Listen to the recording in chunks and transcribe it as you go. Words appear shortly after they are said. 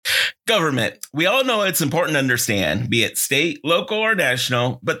Government. We all know it's important to understand, be it state, local, or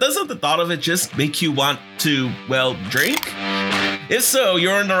national, but doesn't the thought of it just make you want to, well, drink? If so,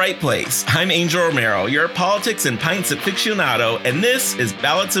 you're in the right place. I'm Angel Romero, your politics and pints aficionado, and this is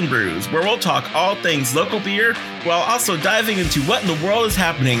Ballots and Brews, where we'll talk all things local beer, while also diving into what in the world is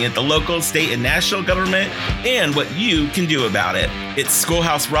happening at the local, state, and national government, and what you can do about it. It's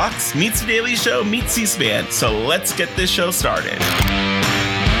Schoolhouse Rocks meets The Daily Show meets C-SPAN, so let's get this show started.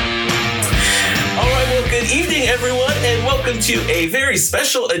 All right, well, good evening, everyone, and welcome to a very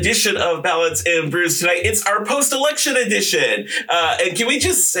special edition of Ballots and Brews tonight. It's our post-election edition. And can we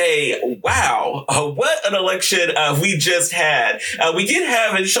just say, wow, what an election we just had. We did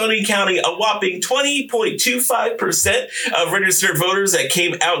have in Shawnee County a whopping 20.25% of registered voters that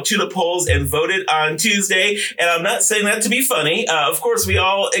came out to the polls and voted on Tuesday. And I'm not saying that to be funny. Of course, we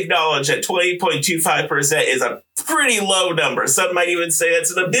all acknowledge that 20.25% is a pretty low number. Some might even say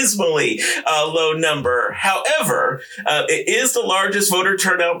it's an abysmally low number. However, it is the largest voter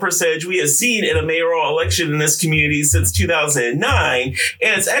turnout percentage we have seen in a mayoral election in this community since 2009. And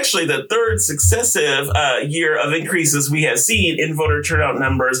it's actually the third successive year of increases we have seen in voter turnout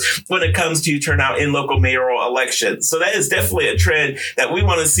numbers when it comes to turnout in local mayoral elections. So that is definitely a trend that we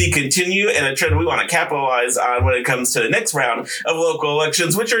want to see continue and a trend we want to capitalize on when it comes to the next round of local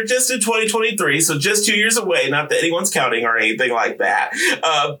elections, which are just in 2023. So just 2 years away. Not that anyone's counting or anything like that.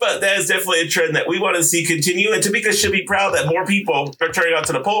 But that is definitely a trend that we want to see continue. And Topeka should be proud that more people are turning out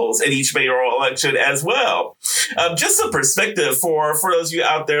to the polls in each mayoral election as well. Just some perspective for those of you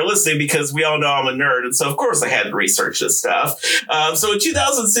out there listening, because we all know I'm a nerd. And so, of course, I had to research this stuff. So in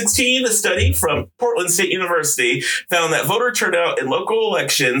 2016, a study from Portland State University found that voter turnout in local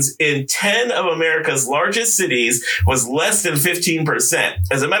elections in 10 of America's largest cities was less than 15%.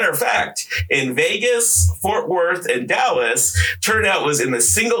 As a matter of fact, in Vegas, Fort Worth, and Dallas, turnout was in the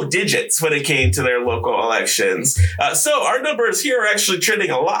single digits when it came to their local elections. So our numbers here are actually trending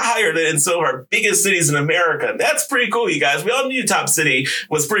a lot higher than in some of our biggest cities in America. That's pretty cool, you guys. We all knew Top City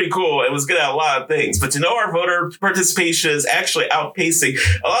was pretty cool. It was good at a lot of things. But to know our voter participation is actually outpacing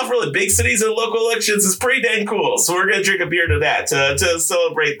a lot of really big cities in local elections is pretty dang cool. So we're going to drink a beer to that, to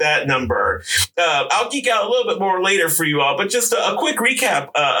celebrate that number. I'll geek out a little bit more later for you all, but just a quick recap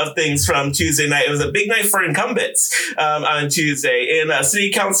of things from Tuesday night. It was a big night for incumbents on Tuesday in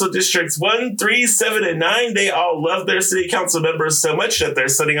City Council Districts 1, 3, 7, and 9. They all love their city council members so much that they're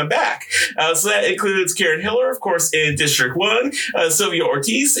sending them back. So that includes Karen Hiller, of course, in District 1, Sylvia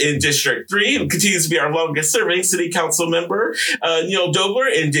Ortiz in District 3, who continues to be our longest serving city council member, Neil Dobler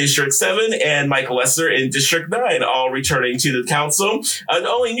in District 7, and Michael Lesser in District 9, all returning to the council. The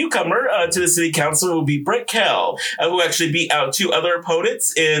only newcomer to the city council will be Brett Kell, who actually beat out two other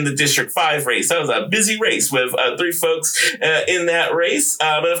opponents in the District 5 race. That was a busy race with three folks in that race.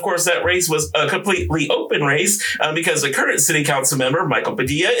 And of course, that race was a completely open race because the current city council member, Michael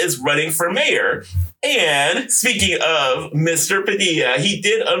Padilla, is running for mayor. And speaking of Mr. Padilla, he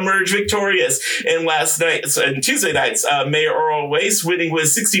did emerge victorious in Tuesday night's mayoral race, winning with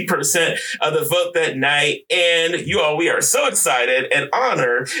 60% of the vote that night. And you all, we are so excited and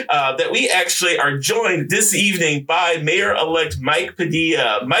honored that we actually are joined this evening by Mayor-elect Mike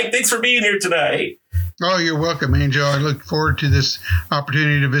Padilla. Mike, thanks for being here tonight. Oh, you're welcome, Angel. I look forward to this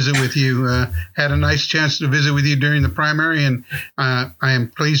opportunity to visit with you. Had a nice chance to visit with you during the primary, and I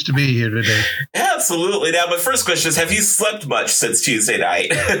am pleased to be here today. Absolutely. Now, my first question is, have you slept much since Tuesday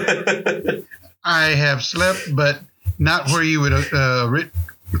night? I have slept, but not where you would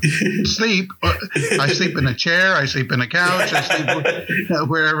sleep. I sleep in a chair. I sleep in a couch. I sleep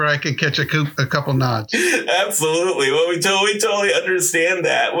wherever I can catch a couple nods. Absolutely. Well, we totally understand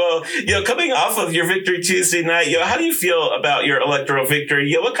that. Well, coming off of your victory Tuesday night, how do you feel about your electoral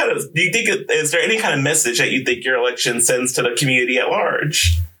victory? What kind of do you think? Is there any kind of message that you think your election sends to the community at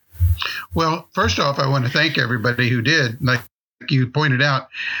large? Well, first off, I want to thank everybody who did. Like you pointed out,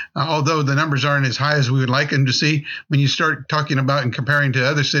 although the numbers aren't as high as we would like them to see, when you start talking about and comparing to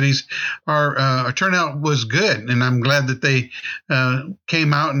other cities, our turnout was good. And I'm glad that they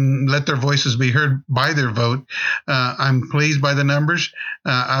came out and let their voices be heard by their vote. I'm pleased by the numbers.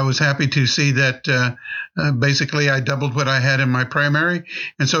 I was happy to see that basically I doubled what I had in my primary.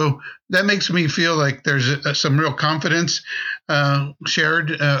 And so that makes me feel like there's some real confidence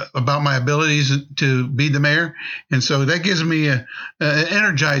shared about my abilities to be the mayor, and so that gives me it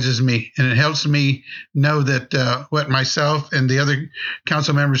energizes me, and it helps me know that what myself and the other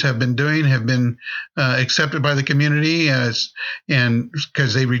council members have been doing have been accepted by the community, and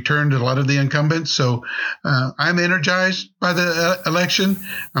because they returned a lot of the incumbents. So I'm energized by the election.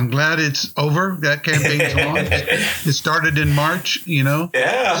 I'm glad it's over. That campaign's long. It started in March,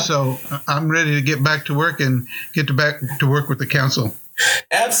 Yeah. So I'm ready to get back to work and back to work with the council.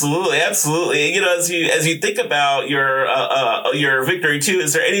 Absolutely. As you think about your victory too,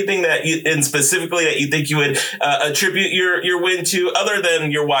 is there anything and specifically that you think you would attribute your win to, other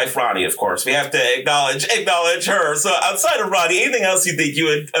than your wife Ronnie? Of course, we have to acknowledge her. So outside of Ronnie, anything else you think you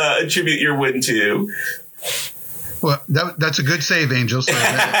would attribute your win to? Well, that's a good save, Angel. So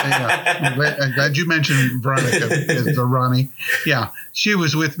I'm glad you mentioned Veronica, Ronnie. Yeah, she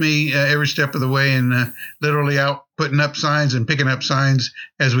was with me every step of the way, and literally out putting up signs and picking up signs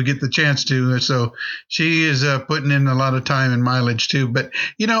as we get the chance to. So she is putting in a lot of time and mileage too. But,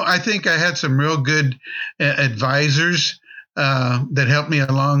 I think I had some real good advisors that helped me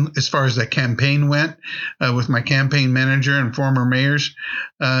along as far as the campaign went with my campaign manager and former mayors.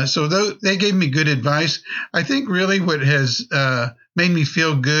 So they gave me good advice. I think really what has made me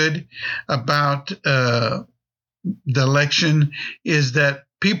feel good about the election is that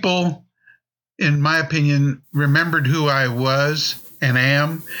people, in my opinion, remembered who I was and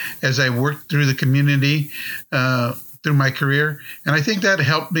am as I worked through the community through my career. And I think that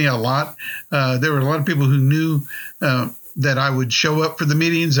helped me a lot. There were a lot of people who knew that I would show up for the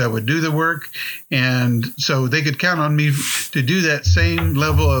meetings, I would do the work, and so they could count on me to do that same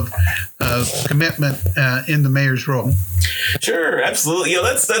level of commitment in the mayor's role. Sure, absolutely.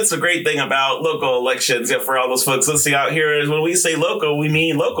 That's a great thing about local elections. For all those folks listening out here, is when we say local, we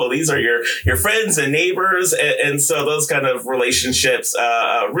mean local. These are your friends and neighbors, and so those kind of relationships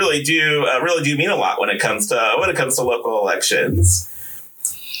really do mean a lot when it comes to local elections.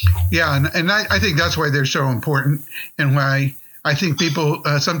 Yeah, and I think that's why they're so important, and why I think people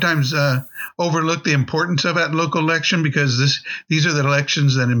sometimes overlook the importance of that local election, because these are the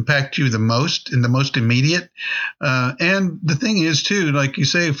elections that impact you the most and the most immediate. And the thing is, too, like you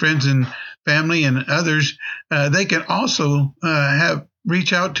say, friends and family and others, they can also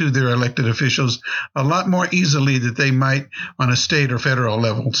reach out to their elected officials a lot more easily than they might on a state or federal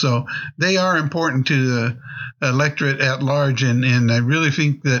level. So they are important to the electorate at large, and I really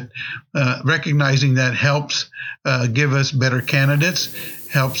think that recognizing that helps give us better candidates,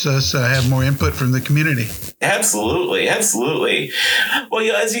 helps us have more input from the community. Absolutely.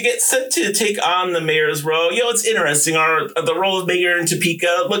 Well, as you get set to take on the mayor's role, it's interesting. The role of mayor in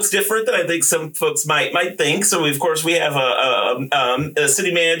Topeka looks different than I think some folks might think. So, of course, we have a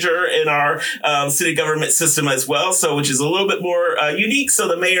city manager in our city government system as well, so which is a little bit more unique. So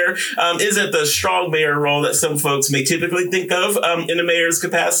the mayor isn't the strong mayor role that some folks may typically think of in a mayor's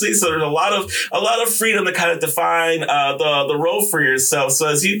capacity. So there's a lot of freedom to kind of define the role for yourself. So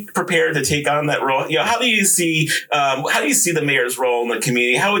as you prepare to take on that role, how do you see the mayor's role in the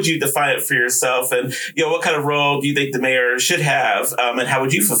community? How would you define it for yourself? And what kind of role do you think the mayor should have? And how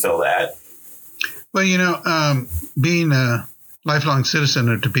would you fulfill that? Well, being a lifelong citizen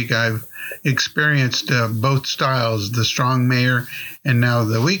of Topeka, I've experienced both styles: the strong mayor and now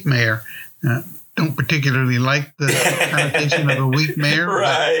the weak mayor. Don't particularly like the connotation of a weak mayor,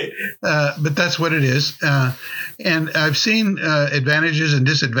 right? But that's what it is. And I've seen advantages and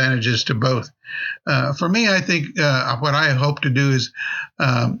disadvantages to both. For me, I think what I hope to do is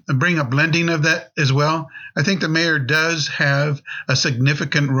bring a blending of that as well. I think the mayor does have a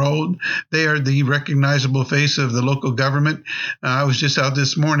significant role. They are the recognizable face of the local government. I was just out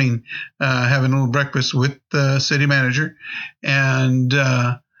this morning having a little breakfast with the city manager, and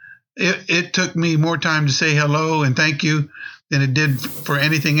it took me more time to say hello and thank you than it did for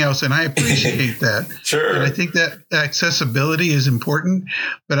anything else. And I appreciate that. Sure. And I think that accessibility is important,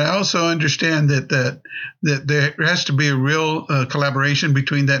 but I also understand that there has to be a real collaboration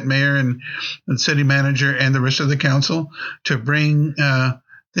between that mayor and the city manager and the rest of the council to bring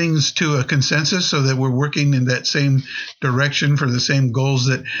things to a consensus so that we're working in that same direction for the same goals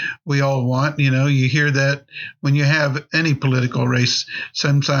that we all want. You hear that when you have any political race,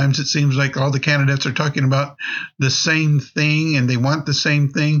 sometimes it seems like all the candidates are talking about the same thing and they want the same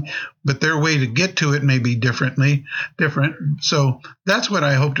thing, but their way to get to it may be different. So that's what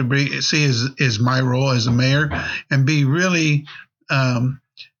I hope to see is my role as a mayor, and be really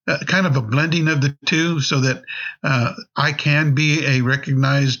kind of a blending of the two, so that I can be a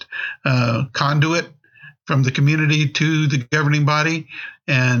recognized conduit from the community to the governing body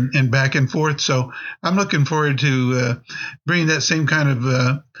and back and forth. So I'm looking forward to bringing that same kind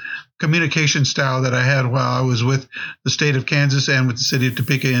of communication style that I had while I was with the state of Kansas and with the city of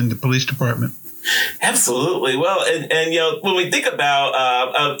Topeka and the police department. Absolutely. Well, and when we think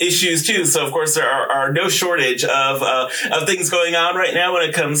about issues too, so of course there are no shortage of things going on right now when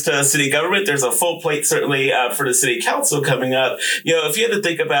it comes to city government. There's a full plate certainly for the city council coming up. If you had to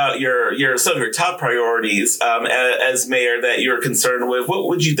think about your some of your top priorities as mayor that you're concerned with, what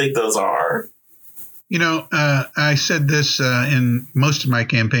would you think those are? I said this in most of my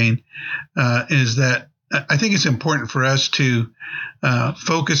campaign, is that I think it's important for us to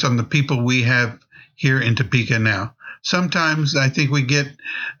focus on the people we have here in Topeka now. Sometimes I think we get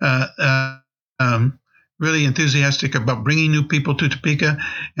really enthusiastic about bringing new people to Topeka,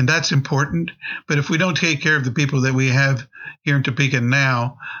 and that's important. But if we don't take care of the people that we have here in Topeka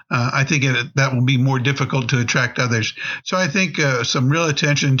now, I think that will be more difficult to attract others. So I think some real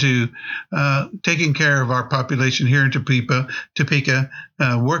attention to taking care of our population here in Topeka,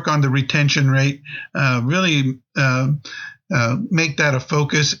 work on the retention rate, really make that a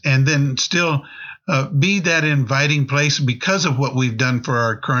focus, and then still be that inviting place because of what we've done for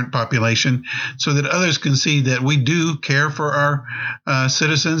our current population, so that others can see that we do care for our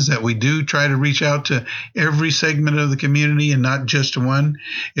citizens, that we do try to reach out to every segment of the community and not just one.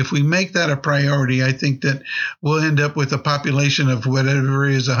 If we make that a priority, I think that we'll end up with a population of whatever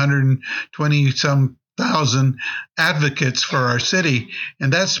is 120 some thousand advocates for our city.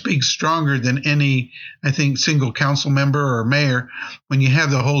 And that speaks stronger than any, I think, single council member or mayor. When you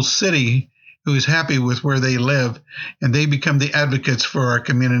have the whole city who is happy with where they live and they become the advocates for our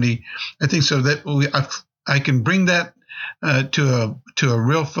community, I think so that I can bring that to a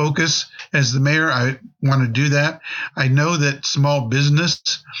real focus as the mayor. I want to do that. I know that small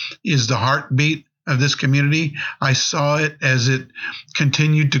business is the heartbeat of this community. I saw it as it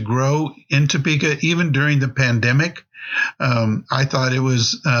continued to grow in Topeka, even during the pandemic. I thought it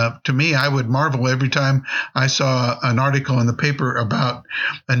was, to me, I would marvel every time I saw an article in the paper about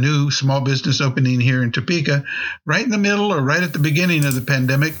a new small business opening here in Topeka, right in the middle or right at the beginning of the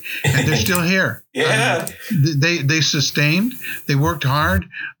pandemic, and they're still here. Yeah. They sustained, they worked hard.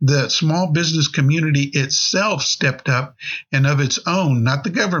 The small business community itself stepped up and of its own, not the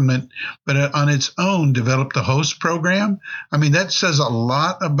government, but on its own developed a host program. I mean, that says a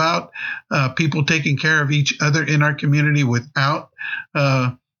lot about people taking care of each other in our community without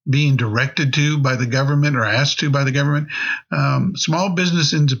being directed to by the government or asked to by the government. Small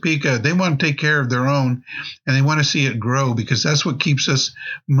business in Topeka, they want to take care of their own, and they want to see it grow because that's what keeps us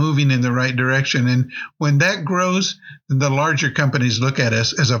moving in the right direction. And when that grows, the larger companies look at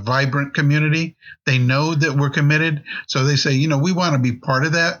us as a vibrant community. They know that we're committed. So they say, we want to be part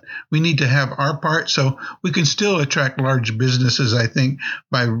of that. We need to have our part. So we can still attract large businesses, I think,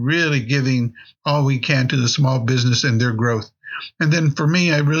 by really giving all we can to the small business and their growth. And then for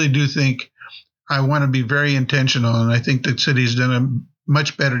me, I really do think I want to be very intentional. And I think the city's done a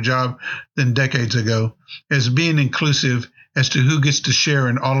much better job than decades ago as being inclusive as to who gets to share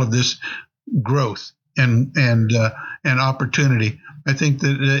in all of this growth and opportunity. I think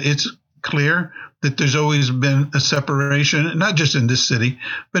that it's clear that there's always been a separation, not just in this city,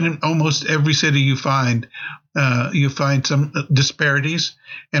 but in almost every city you find some disparities.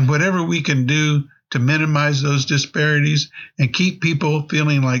 And whatever we can do to minimize those disparities and keep people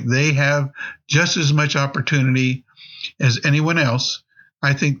feeling like they have just as much opportunity as anyone else,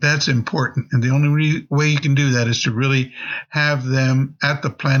 I think that's important. And the only way you can do that is to really have them at the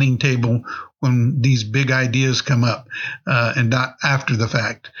planning table when these big ideas come up, and not after the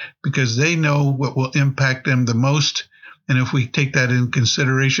fact, because they know what will impact them the most. And if we take that in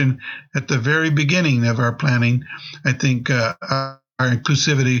consideration at the very beginning of our planning, I think our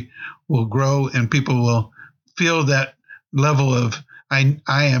inclusivity will grow and people will feel that level of, I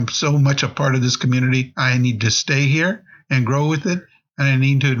am so much a part of this community. I need to stay here and grow with it. And I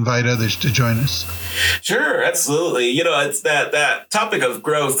need to invite others to join us. Sure, absolutely. It's that topic of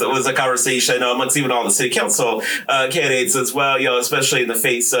growth that was a conversation amongst even all the city council candidates as well, especially in the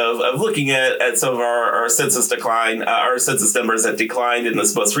face of looking at some of our census decline, our census numbers that declined in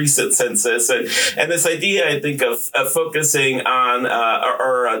this most recent census. And this idea, I think, of focusing on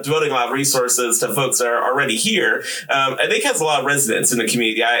or devoting a lot of resources to folks that are already here, I think has a lot of resonance in the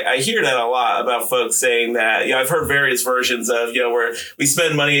community. I hear that a lot about folks saying that, I've heard various versions of, where we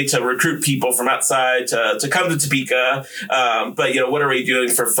spend money to recruit people from outside to come to Topeka. But, what are we doing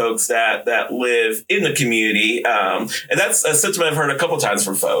for folks that live in the community? And that's a sentiment I've heard a couple times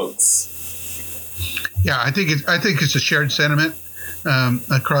from folks. Yeah, I think it's a shared sentiment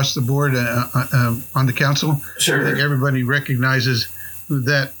across the board on the council. Sure. I think everybody recognizes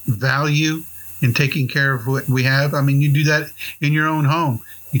that value in taking care of what we have. I mean, you do that in your own home.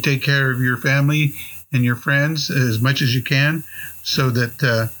 You take care of your family and your friends as much as you can, so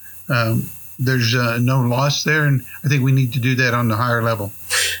that there's no loss there. And I think we need to do that on the higher level.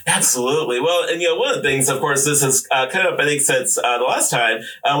 Absolutely. Well, and one of the things, of course, this has come up, I think, since the last time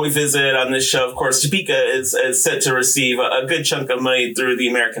we visited on this show. Of course, Topeka is set to receive a good chunk of money through the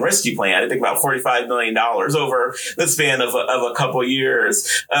American Rescue Plan. I think about $45 million over the span of a couple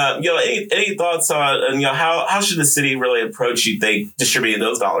years. Any thoughts on how should the city really approach, you think, distributing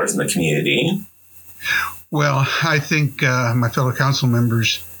those dollars in the community? Well, I think my fellow council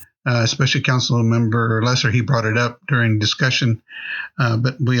members, especially Council Member Lesser, he brought it up during discussion,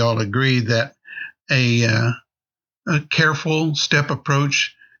 but we all agree that a careful step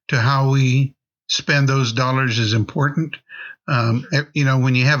approach to how we spend those dollars is important.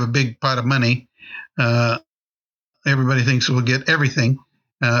 When you have a big pot of money, everybody thinks we'll get everything,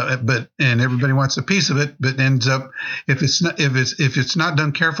 and everybody wants a piece of it, but ends up, if it's not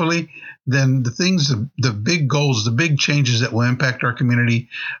done carefully, then the big goals, the big changes that will impact our community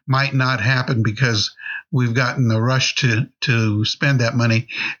might not happen because we've gotten the rush to spend that money.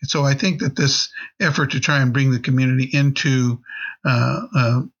 And so I think that this effort to try and bring the community into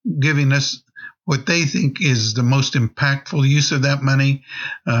giving us what they think is the most impactful use of that money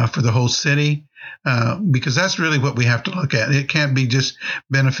for the whole city, because that's really what we have to look at. It can't be just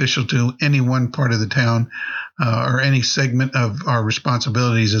beneficial to any one part of the town or any segment of our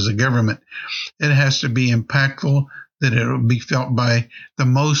responsibilities as a government. It has to be impactful, that it will be felt by the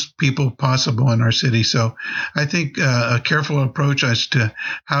most people possible in our city. So I think a careful approach as to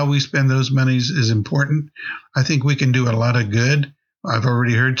how we spend those monies is important. I think we can do a lot of good. I've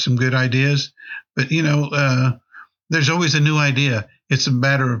already heard some good ideas, but there's always a new idea. It's a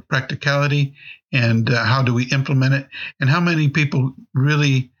matter of practicality and how do we implement it, and how many people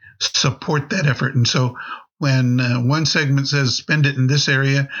really support that effort. And so when one segment says spend it in this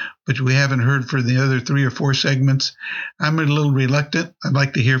area, but we haven't heard for the other 3 or 4 segments, I'm a little reluctant. I'd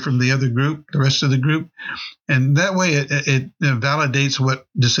like to hear from the other group, the rest of the group. And that way it validates what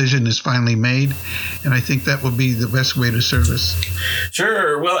decision is finally made. And I think that will be the best way to service.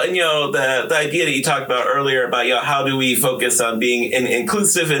 Sure. Well, and, the idea that you talked about earlier about, how do we focus on being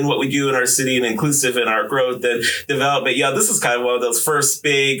inclusive in what we do in our city and inclusive in our growth and development. This is kind of one of those first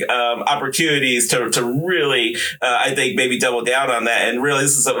big opportunities to really, I think, maybe double down on that. And really,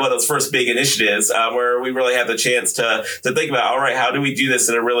 this is one of those first big initiatives where we really have the chance to think about, all right, how do we do this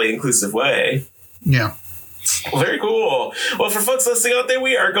in a really inclusive way? Yeah. Well, very cool. Well, for folks listening out there,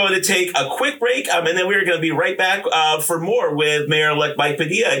 we are going to take a quick break, and then we're going to be right back for more with Mayor-elect Mike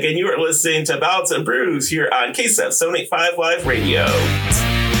Padilla. Again, you are listening to Ballots and Brews here on KSEF 785 Live Radio.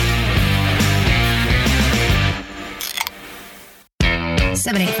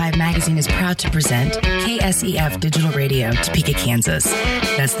 785 Magazine is proud to present KSEF Digital Radio, Topeka, Kansas.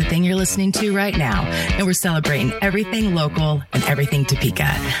 That's the thing you're listening to right now, and we're celebrating everything local and everything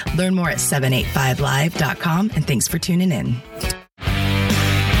Topeka. Learn more at 785live.com, and thanks for tuning in.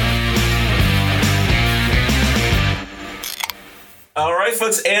 All right,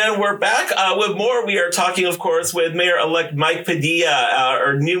 folks, and we're back with more. We are talking, of course, with Mayor-elect Mike Padilla.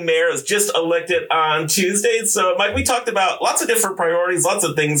 Our new mayor was just elected on Tuesday. So, Mike, we talked about lots of different priorities, lots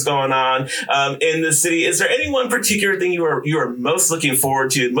of things going on in the city. Is there any one particular thing you are most looking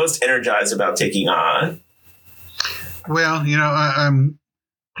forward to, most energized about taking on? Well, I'm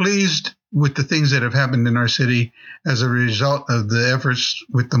pleased with the things that have happened in our city as a result of the efforts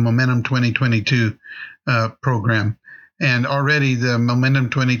with the Momentum 2022 program. And already the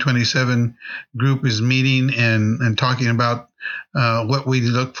Momentum 2027 group is meeting and talking about what we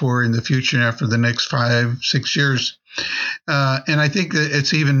look for in the future after the next 5-6 years. And I think that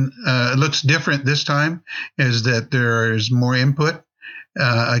it's even it looks different this time, is that there is more input,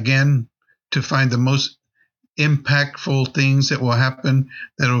 again, to find the most impactful things that will happen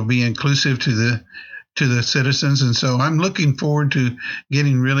that will be inclusive to the citizens. And so I'm looking forward to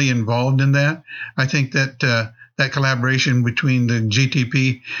getting really involved in that. I think that that collaboration between the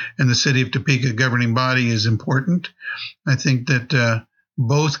GTP and the City of Topeka governing body is important. I think that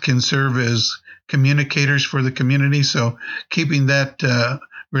both can serve as communicators for the community. So keeping that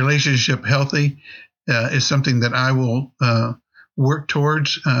relationship healthy is something that I will work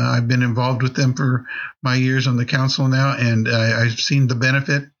towards. I've been involved with them for my years on the council now, and I've seen the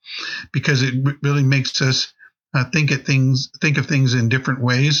benefit, because it really makes us think of things in different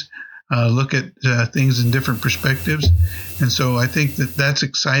ways. look at things in different perspectives. And so I think that that's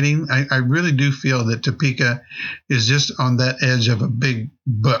exciting. I really do feel that Topeka is just on that edge of a big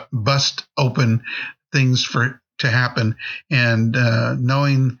bust open things to happen. And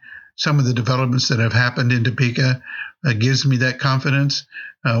knowing some of the developments that have happened in Topeka gives me that confidence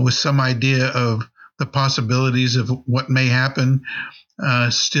with some idea of the possibilities of what may happen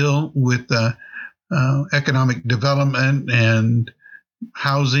still with economic development and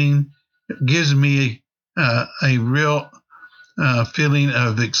housing. It gives me a real feeling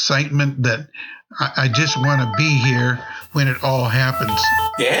of excitement that I just want to be here when it all happens.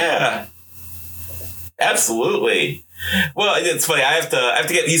 Yeah, absolutely. Well, it's funny. I have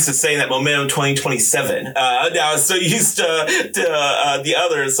to get used to saying that momentum 2027. Now I'm so used to the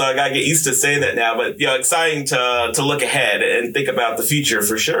others, so I gotta get used to saying that now. But exciting to look ahead and think about the future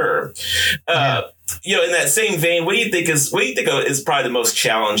for sure. In that same vein, what do you think is probably the most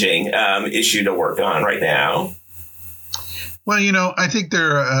challenging issue to work on right now? Well, I think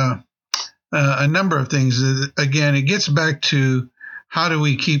there are a number of things. Again, it gets back to how do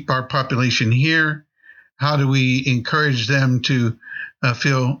we keep our population here? How do we encourage them to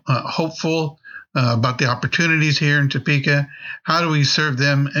feel hopeful about the opportunities here in Topeka? How do we serve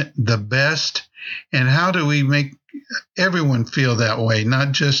them the best? And how do we make everyone feel that way,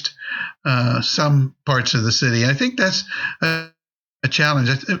 not just some parts of the city? I think that's a challenge.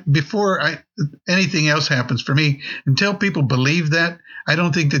 Before anything else happens for me, until people believe that, I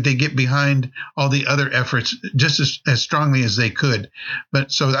don't think that they get behind all the other efforts just as strongly as they could.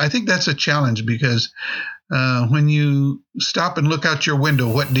 But so I think that's a challenge because when you stop and look out your window,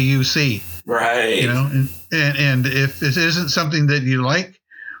 what do you see? Right. And if it isn't something that you like,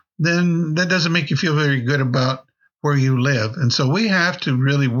 then that doesn't make you feel very good about where you live. And so we have to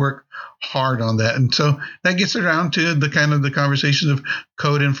really work hard on that. And so that gets around to the conversations of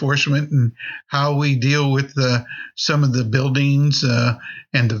code enforcement and how we deal with some of the buildings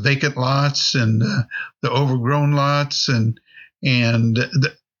and the vacant lots and the overgrown lots.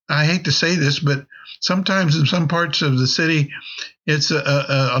 I hate to say this, but sometimes in some parts of the city, it's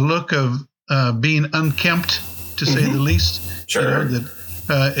a look of being unkempt, to say the least. Sure. That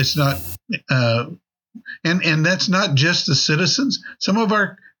it's not, and that's not just the citizens. Some of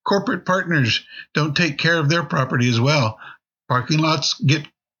our corporate partners don't take care of their property as well. Parking lots get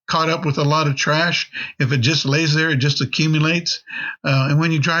caught up with a lot of trash. If it just lays there, it just accumulates. And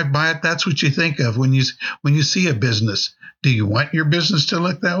when you drive by it, that's what you think of when you see a business. Do you want your business to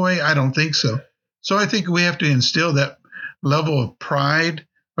look that way? I don't think so. So I think we have to instill that level of pride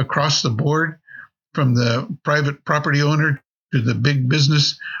across the board, from the private property owner to the big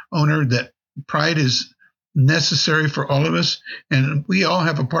business owner, that pride is necessary for all of us. And we all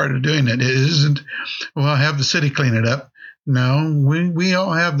have a part of doing it. It isn't, well, have the city clean it up. No, we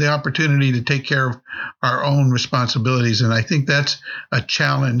all have the opportunity to take care of our own responsibilities. And I think that's a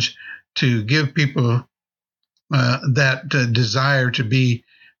challenge, to give people that desire to be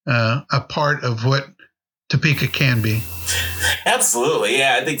a part of what Topeka can be. Absolutely.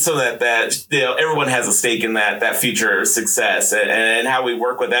 Yeah. I think so that everyone has a stake in that future success and how we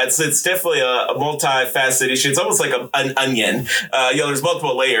work with that. It's definitely a multifaceted issue. It's almost like an onion. There's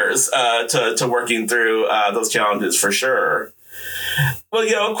multiple layers to working through those challenges for sure.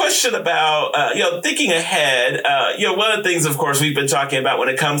 Well, a question about, thinking ahead, one of the things, of course, we've been talking about when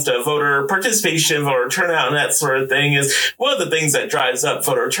it comes to voter participation, voter turnout, and that sort of thing is one of the things that drives up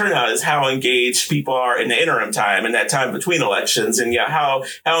voter turnout is how engaged people are in the interim time and that time between elections, and how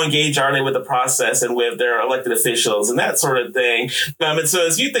engaged are they with the process and with their elected officials and that sort of thing. And so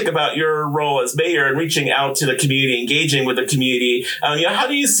as you think about your role as mayor and reaching out to the community, engaging with the community, how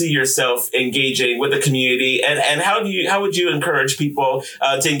do you see yourself engaging with the community, and how would you encourage people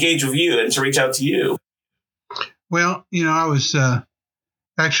to engage with you and to reach out to you? Well, I was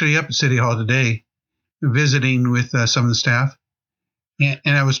actually up at City Hall today visiting with some of the staff, and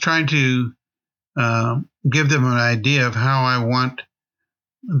I was trying to give them an idea of how I want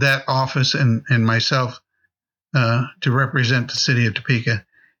that office and myself to represent the city of Topeka.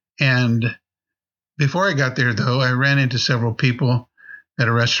 And before I got there, though, I ran into several people at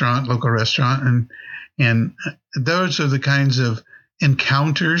a local restaurant, and those are the kinds of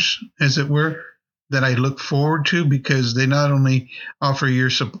encounters, as it were, that I look forward to, because they not only offer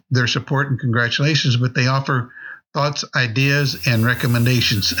their support and congratulations, but they offer thoughts, ideas, and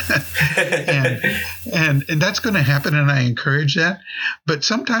recommendations. and that's going to happen, and I encourage that. But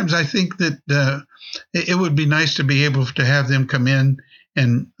sometimes I think that it would be nice to be able to have them come in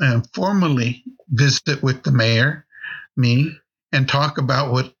and formally visit with the mayor, me, and talk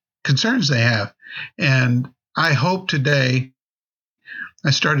about what concerns they have. And I hope today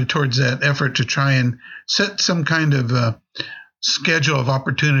I started towards that effort to try and set some kind of schedule of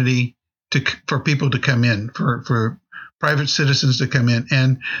opportunity for people to come in, for private citizens to come in,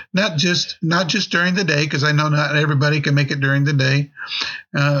 and not just during the day, because I know not everybody can make it during the day.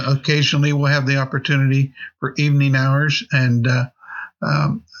 Occasionally, we'll have the opportunity for evening hours, and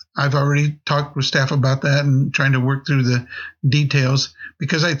I've already talked with staff about that and trying to work through the details,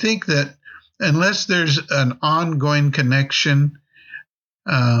 because I think that unless there's an ongoing connection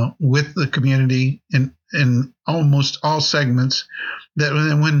with the community in almost all segments, that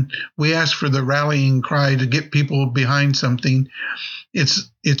when we ask for the rallying cry to get people behind something, it's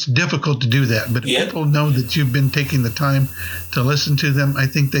difficult to do that. But if people know that you've been taking the time to listen to them, I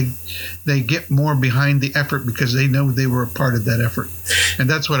think they get more behind the effort because they know they were a part of that effort. And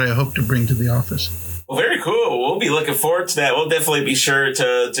that's what I hope to bring to the office. Well, very cool. We'll be looking forward to that. We'll definitely be sure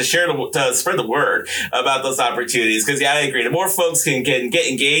to share, to spread the word about those opportunities. Because, I agree. The more folks can get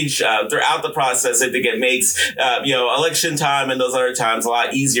engaged throughout the process, I think it makes, election time and those other times a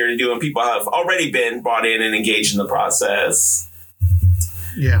lot easier to do when people have already been brought in and engaged in the process.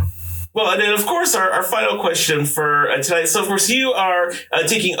 Yeah. Well, and then, of course, our final question for tonight. So, of course, you are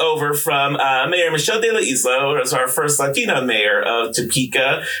taking over from Mayor Michelle De La Isla as our first Latina mayor of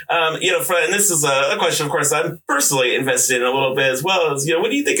Topeka. And this is a question, of course, I'm personally invested in a little bit as well. As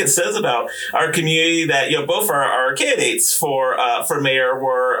what do you think it says about our community that both our candidates for mayor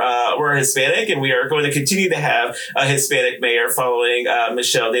were Hispanic, and we are going to continue to have a Hispanic mayor following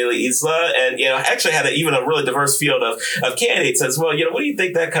Michelle De La Isla, and actually had even a really diverse field of candidates as well. What do you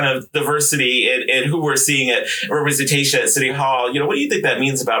think that kind of diversity in who we're seeing at representation at City Hall, what do you think that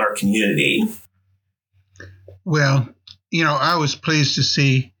means about our community? Well, I was pleased to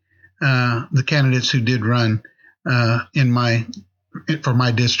see the candidates who did run for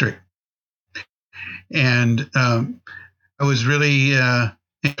my district. And I was really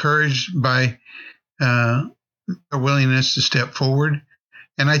encouraged by their willingness to step forward.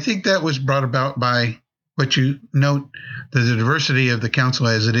 And I think that was brought about by what you note, the diversity of the council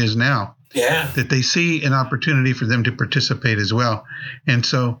as it is now. Yeah. That they see an opportunity for them to participate as well. And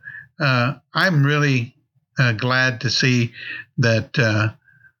so I'm really glad to see that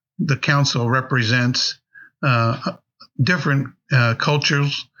the council represents different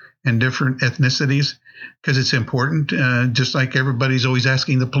cultures and different ethnicities, because it's important. Just like everybody's always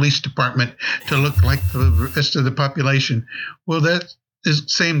asking the police department to look like the rest of the population. Well, that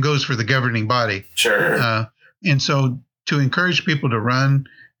same goes for the governing body. Sure. And so to encourage people to run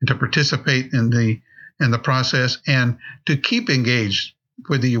and to participate in the process and to keep engaged,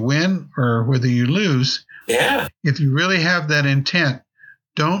 whether you win or whether you lose. Yeah. If you really have that intent,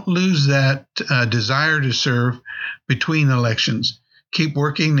 don't lose that desire to serve between elections. Keep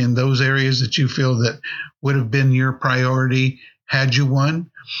working in those areas that you feel that would have been your priority had you won,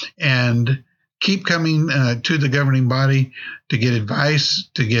 and keep coming to the governing body to get advice,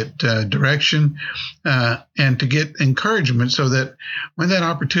 to get direction, and to get encouragement, so that when that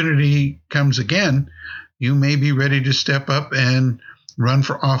opportunity comes again, you may be ready to step up and run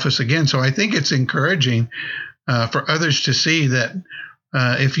for office again. So I think it's encouraging for others to see that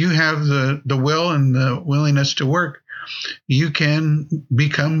if you have the will and the willingness to work, you can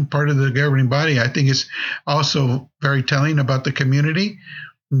become part of the governing body. I think it's also very telling about the community,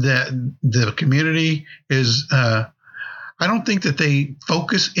 that the community is, I don't think that they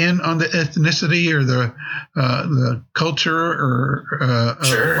focus in on the ethnicity or the culture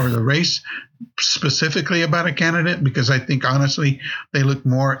or the race specifically about a candidate, because I think honestly they look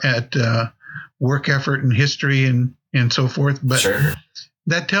more at work effort and history and so forth. But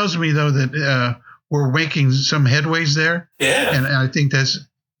that tells me though that we're making some headways there. Yeah. And I think that's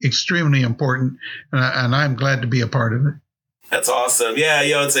extremely important, and I'm glad to be a part of it. That's awesome. Yeah,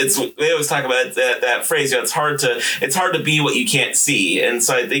 it's they always talk about that phrase. It's hard to be what you can't see, and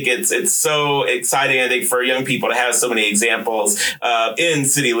so I think it's so exciting. I think for young people to have so many examples in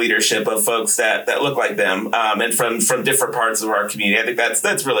city leadership of folks that look like them, and from different parts of our community. I think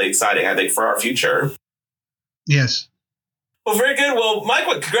that's really exciting. I think for our future. Yes. Well, very good. Well, Mike,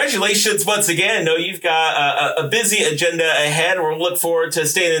 congratulations once again. I know you've got a busy agenda ahead. We'll look forward to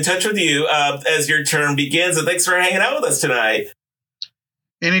staying in touch with you as your term begins. And thanks for hanging out with us tonight.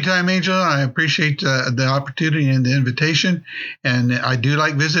 Anytime, Angel. I appreciate the opportunity and the invitation. And I do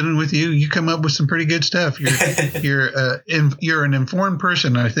like visiting with you. You come up with some pretty good stuff. You're an informed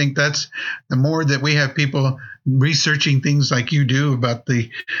person. I think that's the more that we have people researching things like you do about the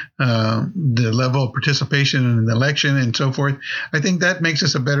level of participation in the election and so forth. I think that makes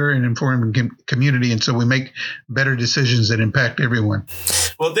us a better and informed community, and so we make better decisions that impact everyone.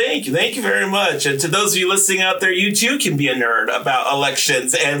 Well, thank you very much. And to those of you listening out there, you too can be a nerd about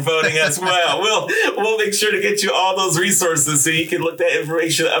elections and voting as well. We'll make sure to get you all those resources so you can look that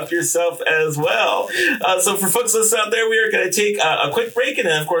information up yourself as well. So for folks listening out there, we are going to take a quick break, and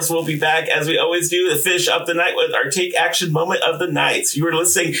then of course we'll be back as we always do to finish up the night with our Take Action moment of the night. So you are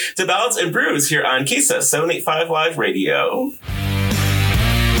listening to Ballots and Brews here on KISA 785 Live Radio.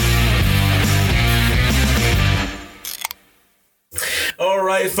 All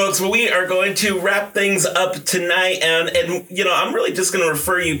right, folks. Well, we are going to wrap things up tonight. And I'm really just going to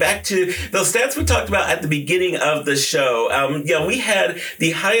refer you back to those stats we talked about at the beginning of the show. We had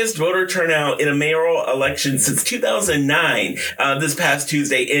the highest voter turnout in a mayoral election since 2009 this past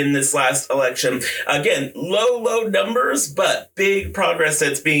Tuesday in this last election. Again, low numbers, but big progress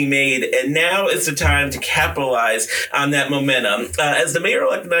that's being made. And now is the time to capitalize on that momentum. As the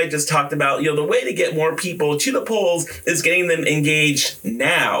mayor-elect and I just talked about, the way to get more people to the polls is getting them engaged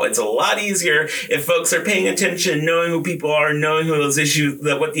now. It's a lot easier if folks are paying attention, knowing who people are, knowing who those issues,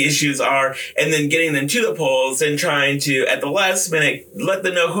 what the issues are, and then getting them to the polls and trying to, at the last minute, let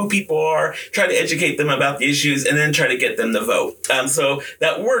them know who people are, try to educate them about the issues, and then try to get them to vote. So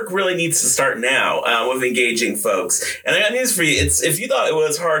that work really needs to start now with engaging folks. And I got news for you. If you thought it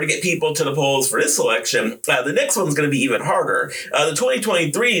was hard to get people to the polls for this election, the next one's going to be even harder. The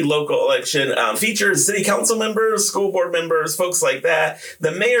 2023 local election features city council members, school board members, folks like that.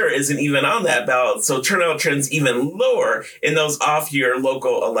 The mayor isn't even on that ballot, so turnout trends even lower in those off-year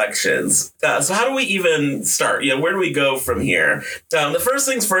local elections. So how do we even start? Where do we go from here? The first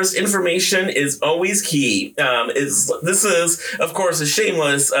things first, information is always key. This is, of course, a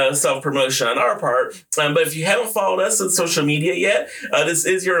shameless self-promotion on our part, but if you haven't followed us on social media yet, this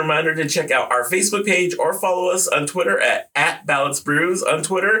is your reminder to check out our Facebook page or follow us on Twitter at Ballots Brews on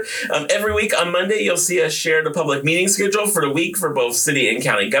Twitter. Every week on Monday, you'll see us share the public meeting schedule for the week for both city and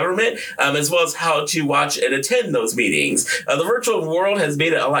county government, as well as how to watch and attend those meetings. The virtual world has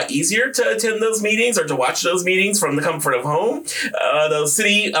made it a lot easier to attend those meetings or to watch those meetings from the comfort of home. All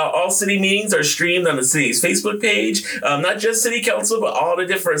city meetings are streamed on the city's Facebook page. Not just city council, but all the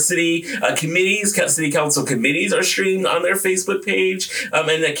different city committees. City council committees are streamed on their Facebook page,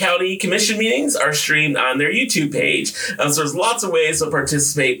 and the county commission meetings are streamed on their YouTube page. So there's lots of ways to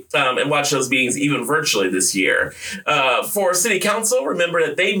participate and watch those meetings even virtually this year. For city council, remember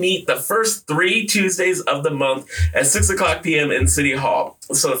that they meet the first 3 Tuesdays of the month at 6 o'clock p.m. in City Hall.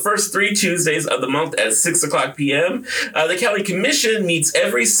 So the first 3 Tuesdays of the month at 6 o'clock p.m. The County Commission meets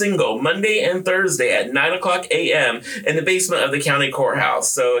every single Monday and Thursday at 9 o'clock a.m. in the basement of the county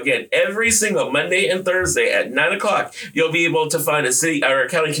courthouse. So again, every single Monday and Thursday at 9 o'clock, you'll be able to find a city or a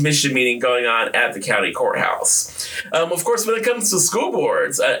county commission meeting going on at the county courthouse. Of course, when it comes to school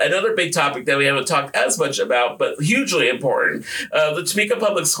boards, another big topic that we haven't talked as much about, but hugely important, the Topeka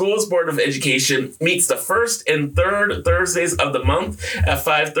Public Schools Board of Education meets the first and third Thursdays of the month at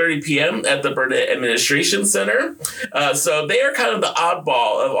 5:30 p.m. at the Burnett Administration Center. So they are kind of the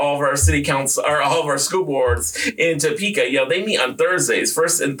oddball of all of our city council or all of our school boards in Topeka. They meet on Thursdays,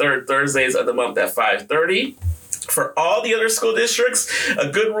 first and third Thursdays of the month at 5:30. For all the other school districts, a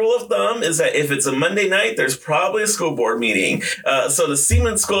good rule of thumb is that if it's a Monday night, there's probably a school board meeting. So the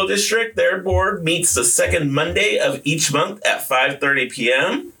Seaman School District, their board meets the second Monday of each month at 5:30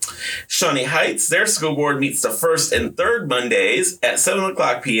 p.m. Shawnee Heights, their school board meets the first and third Mondays at 7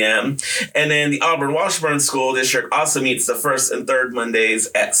 o'clock p.m. And then the Auburn-Washburn School District also meets the first and third Mondays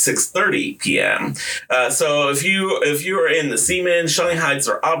at 6:30 p.m. So if you are in the Seaman, Shawnee Heights,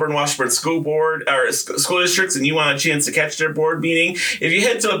 or Auburn-Washburn school board or school districts and you want a chance to catch their board meeting, if you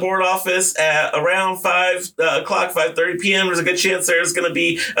head to the board office at around 5 o'clock, 5:30 p.m., there's a good chance there's going to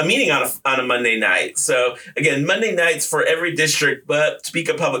be a meeting on a Monday night. So again, Monday nights for every district, but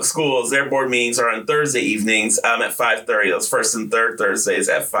Topeka Public Schools, their board meetings are on Thursday evenings at 5:30. Those first and third Thursdays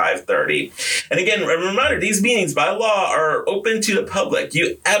at 5:30. And again, a reminder, these meetings by law are open to the public.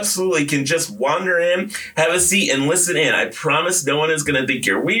 You absolutely can just wander in, have a seat, and listen in. I promise no one is going to think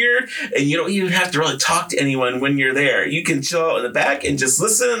you're weird, and you don't even have to really talk to anyone when you're there. You can chill out in the back and just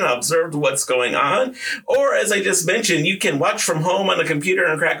listen and observe what's going on. Or, as I just mentioned, you can watch from home on the computer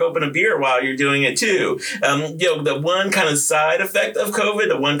and crack open a beer while you're doing it too. The one kind of side effect of COVID,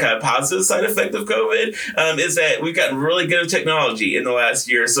 the one kind of positive side effect of COVID is that we've gotten really good at technology in the last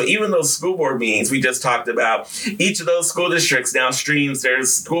year. So even those school board meetings we just talked about, each of those school districts now streams their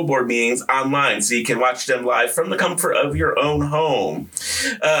school board meetings online, so you can watch them live from the comfort of your own home.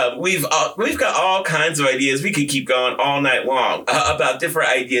 We've got all kinds of ideas. We could keep going all night long about different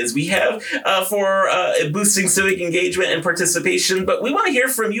ideas we have for boosting civic engagement and participation, but we want to hear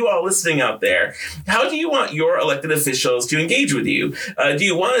from you all listening out there. How do you want your elected officials to engage with you? Do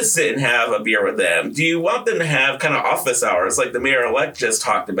you want to sit and have a beer with them? Do you want them to have kind of office hours like the mayor-elect just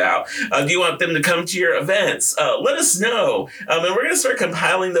talked about? Do you want them to come to your events? Let us know. And we're going to start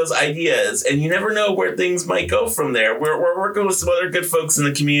compiling those ideas, and you never know where things might go from there. We're working with some other good folks in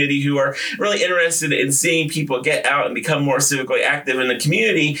the community who are really interested in seeing people get out and become more civically active in the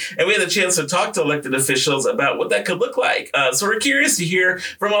community, and we had a chance to talk to elected officials about what that could look like. So we're curious to hear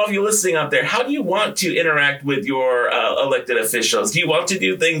from all of you listening out there. How do you want to interact with your elected officials? Do you want to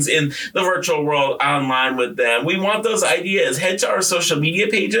do things in the virtual world online with them? We want those ideas. Head to our social media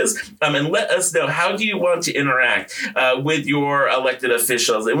pages and let us know, how do you want to interact with your elected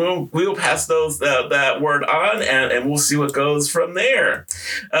officials? And we'll pass those that word on, and we'll see what goes from there.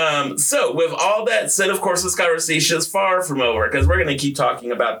 So with all that said, of course, this conversation is far from over, because we're going to keep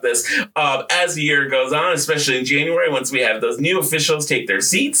talking about this as the year goes on, especially in January, once we have those new officials take their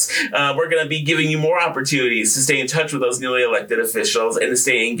seats. We're going to be giving you more opportunities to stay in touch with those newly elected officials and to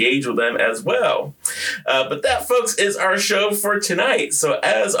stay engaged with them as well. But that, folks, is our show for tonight. So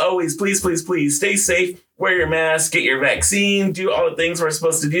as always, please stay safe, wear your mask, get your vaccine, do all the things we're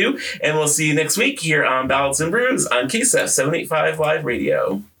supposed to do, and we'll see you next week here on Ballots and Brews on KSEF 785 Live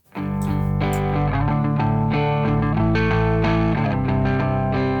Radio.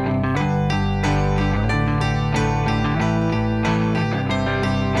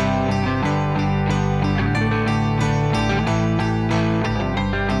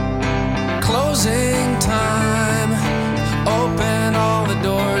 Closing time, open all the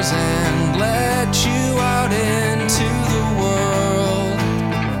doors and let you out into the world.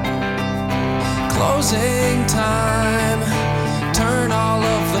 Closing time, turn all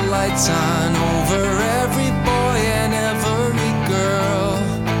of the lights on over every boy and every girl.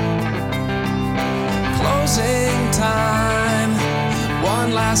 Closing time,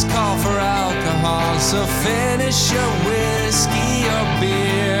 one last call for alcohol, so finish your whiskey or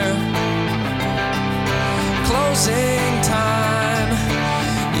beer. Closing time,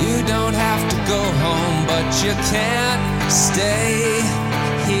 you don't have to go home, but you can't stay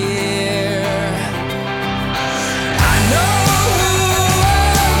here. I know who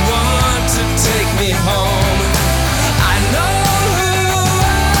I want to take me home. I know who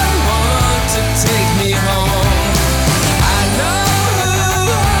I want to take me home. I know who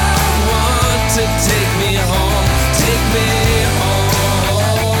I want to take me home. Take me home.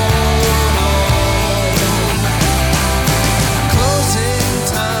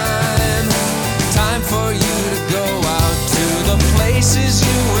 Places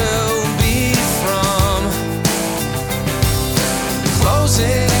you will be from.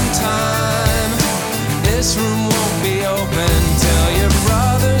 Closing time, this room won't be open till your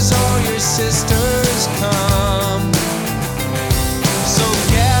brothers or your sisters come. So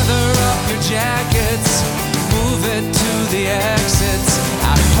gather up your jackets, move it to the exits.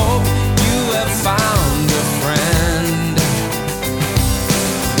 I hope you have found a friend.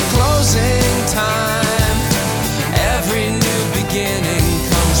 Closing time, every new beginning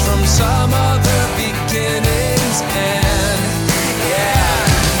comes from some other beginning's end. Yeah,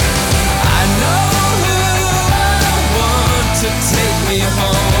 I know who I want to take me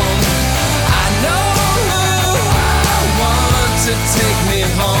home. I know who I want to take me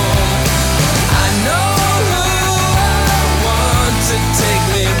home. I know who I want to take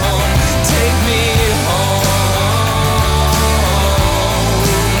me home. Take me home.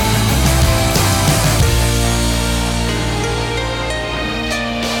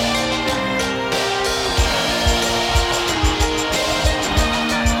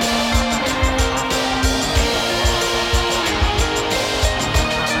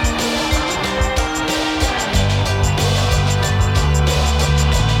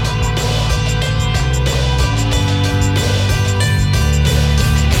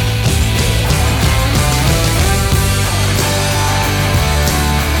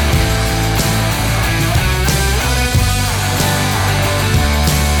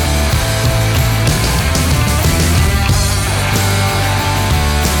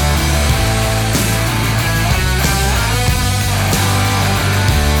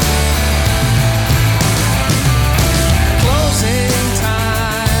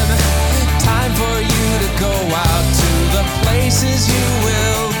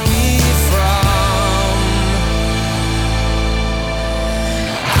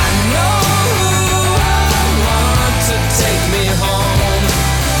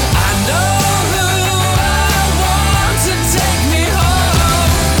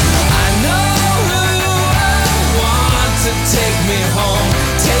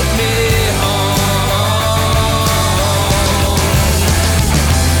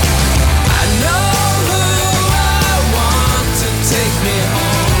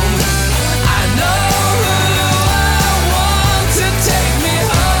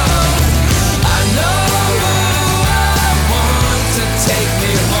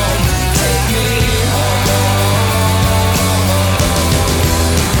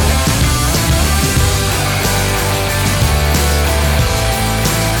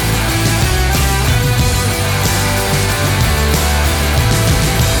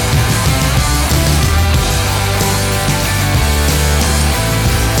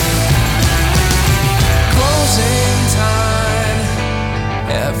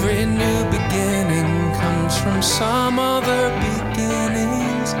 Every new beginning comes from some other beginning.